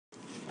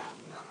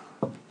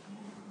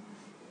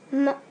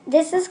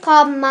This is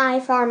called my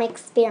farm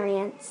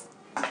experience.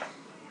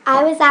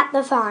 I was at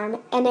the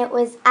farm, and it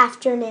was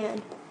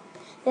afternoon.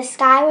 The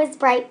sky was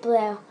bright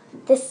blue.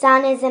 The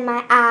sun is in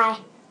my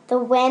eye. The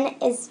wind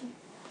is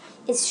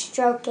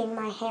stroking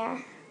my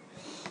hair.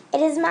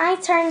 It is my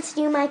turn to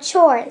do my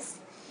chores,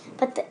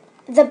 but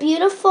the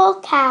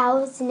beautiful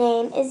cow's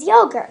name is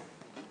Yogurt.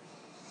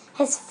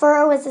 His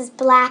fur was as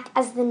black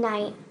as the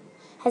night.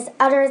 His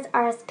udders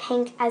are as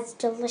pink as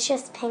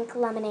delicious pink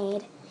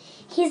lemonade.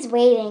 He's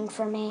waiting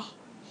for me.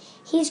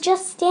 He's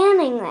just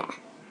standing there.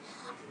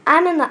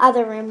 I'm in the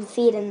other room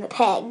feeding the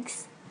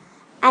pigs.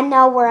 I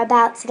know we're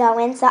about to go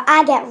in, so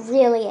I get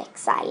really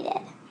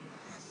excited.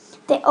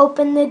 They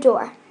open the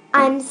door.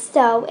 I'm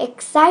so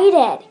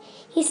excited.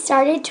 He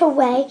started to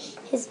wag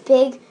his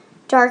big,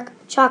 dark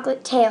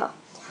chocolate tail.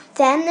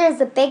 Then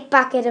there's a big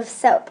bucket of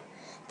soap.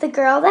 The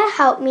girl that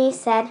helped me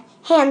said,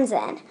 "Hands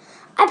in."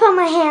 I put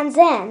my hands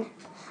in,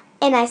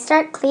 and I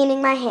start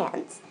cleaning my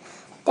hands.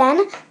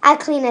 Then I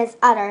clean his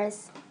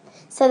udders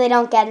so they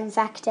don't get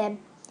infected.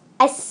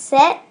 I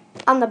sit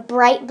on the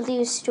bright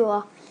blue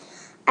stool.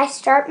 I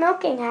start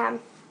milking him.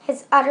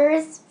 His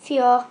udders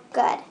feel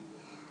good.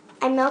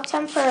 I milked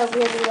him for a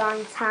really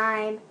long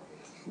time.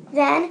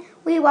 Then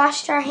we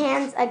washed our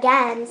hands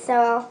again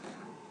so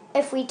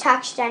if we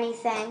touched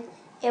anything,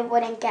 it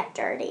wouldn't get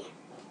dirty.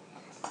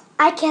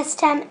 I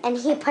kissed him and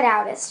he put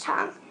out his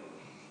tongue.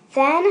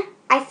 Then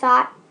I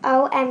thought,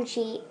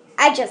 OMG,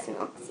 I just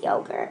milked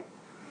Yogurt.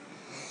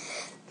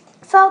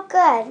 Felt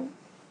good,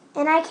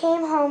 and I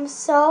came home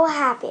so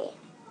happy.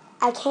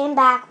 I came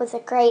back with a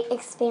great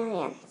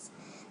experience.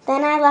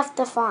 Then I left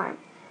the farm.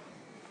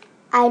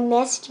 I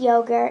missed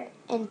Yogurt,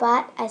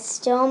 but I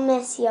still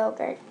miss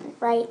Yogurt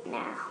right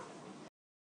now.